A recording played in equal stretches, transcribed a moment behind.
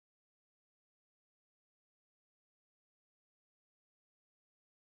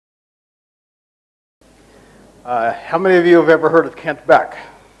How many of you have ever heard of Kent Beck?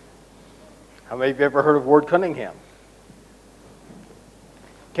 How many of you have ever heard of Ward Cunningham?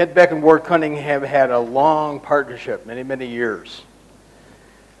 Kent Beck and Ward Cunningham had a long partnership, many, many years.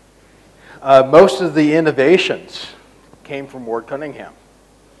 Most of the innovations came from Ward Cunningham.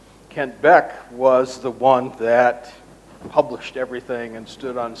 Kent Beck was the one that published everything and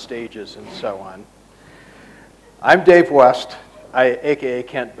stood on stages and so on. I'm Dave West, aka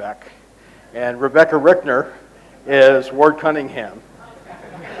Kent Beck, and Rebecca Rikner is Ward Cunningham.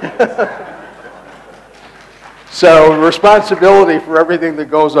 So responsibility for everything that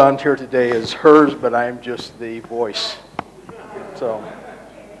goes on here today is hers, but I'm just the voice. So,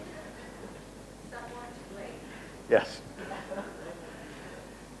 yes.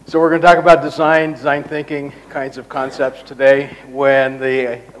 So we're going to talk about design thinking kinds of concepts today. When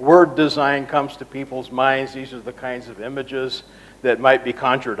the word design comes to people's minds, these are the kinds of images that might be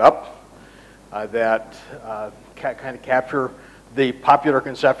conjured up that kind of capture the popular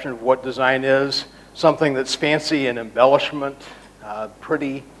conception of what design is. Something that's fancy and embellishment,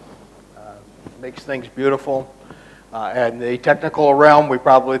 pretty, makes things beautiful. And the technical realm, we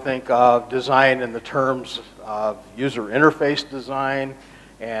probably think of design in the terms of user interface design,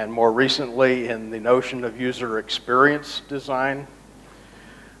 and more recently in the notion of user experience design.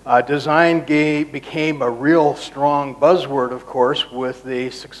 Design became a real strong buzzword, of course, with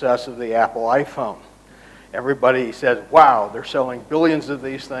the success of the Apple iPhone. Everybody said, wow, they're selling billions of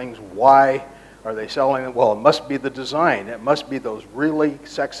these things. Why are they selling them? Well, it must be the design. It must be those really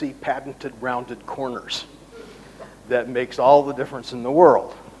sexy, patented, rounded corners that makes all the difference in the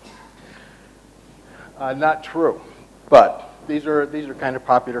world. Not true, but these are kind of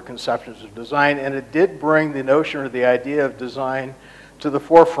popular conceptions of design, and it did bring the notion or the idea of design to the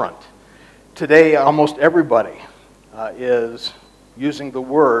forefront. Today, almost everybody is using the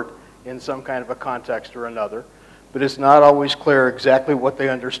word in some kind of a context or another, but it's not always clear exactly what they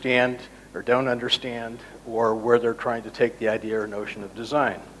understand or don't understand, or where they're trying to take the idea or notion of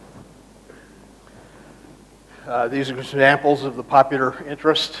design. These are examples of the popular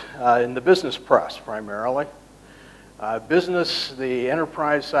interest in the business press, primarily. Business, the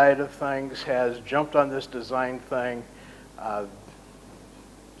enterprise side of things, has jumped on this design thing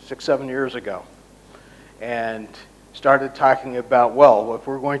 6-7 years ago and started talking about, well, if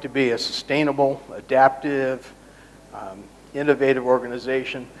we're going to be a sustainable, adaptive, innovative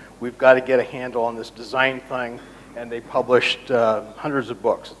organization, we've got to get a handle on this design thing, and they published hundreds of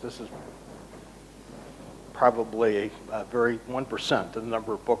books. This is probably a very 1% of the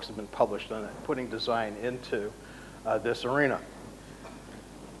number of books that have been published on it, putting design into this arena.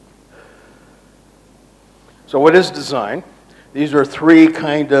 So what is design? These are three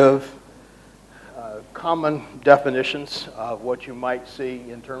kind of common definitions of what you might see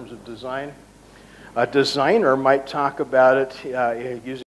in terms of design. A designer might talk about it using